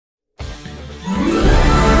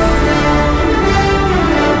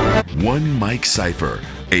One Mic Cypher,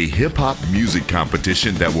 a hip-hop music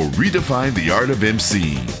competition that will redefine the art of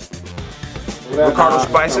MCing. Ricardo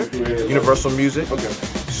Spicer, Universal Music,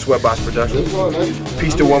 Sweatbox Productions.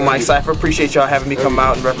 Peace to One Mic Cypher. Appreciate y'all having me come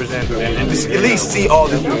out and represent and just at least see all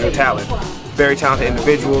this beautiful talent. Very talented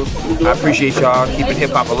individuals. I appreciate y'all keeping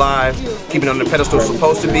hip-hop alive, keeping it on the pedestal it's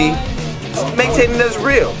supposed to be, maintaining that it's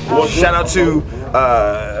real. Shout out to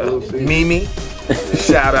Mimi.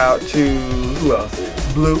 Shout out to, who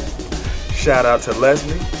else? Blue. Shout out to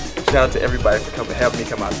Leslie. Shout out to everybody for coming, helping me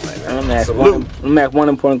come out tonight. Let me ask one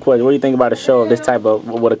important question. What do you think about a show of this type of,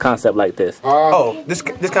 with a concept like this? Oh, this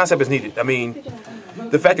concept is needed. I mean,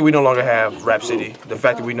 the fact that we no longer have Rap City, the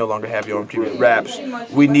fact that we no longer have Yo MTV Raps,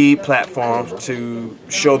 we need platforms to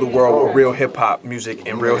show the world what real hip-hop music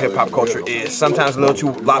and real hip-hop culture is. Sometimes a little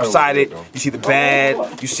too lopsided. You see the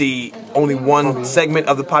bad, you see only one segment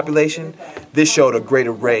of the population. This showed a great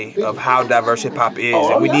array of how diverse hip-hop is,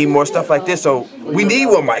 and we need more stuff like this, so we need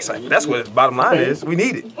One Mic Cypher. That's what the bottom line is. We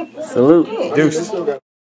need it. Salute. Deuces.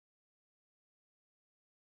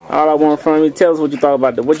 All I want from you, tell us what you thought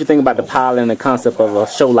about what you think about the pilot and the concept of a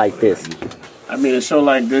show like this. I mean, a show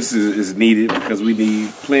like this is needed because we need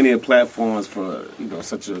plenty of platforms for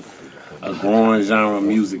such a growing genre of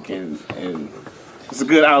music, and it's a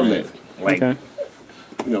good outlet. Like,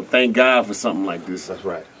 thank God for something like this. That's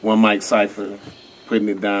right. One Mic Cypher putting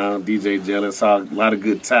it down, DJ Jelly, saw a lot of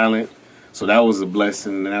good talent. So that was a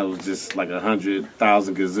blessing, and that was just like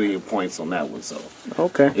 100,000 gazillion points on that one. So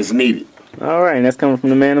it's needed. All right, and that's coming from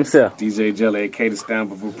the man himself. DJ Jelly, a.k.a. the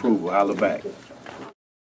stamp of approval. Holla back.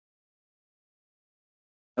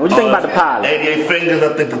 What do you think about the pilot? 88 Fingers,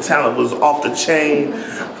 I think the talent was off the chain.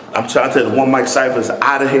 I'm trying to tell you, the One Mic Cypher is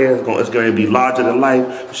out of here. It's going to be larger than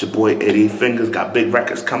life. It's your boy 88 Fingers, got big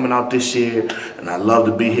records coming out this year, and I love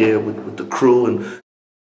to be here with the crew and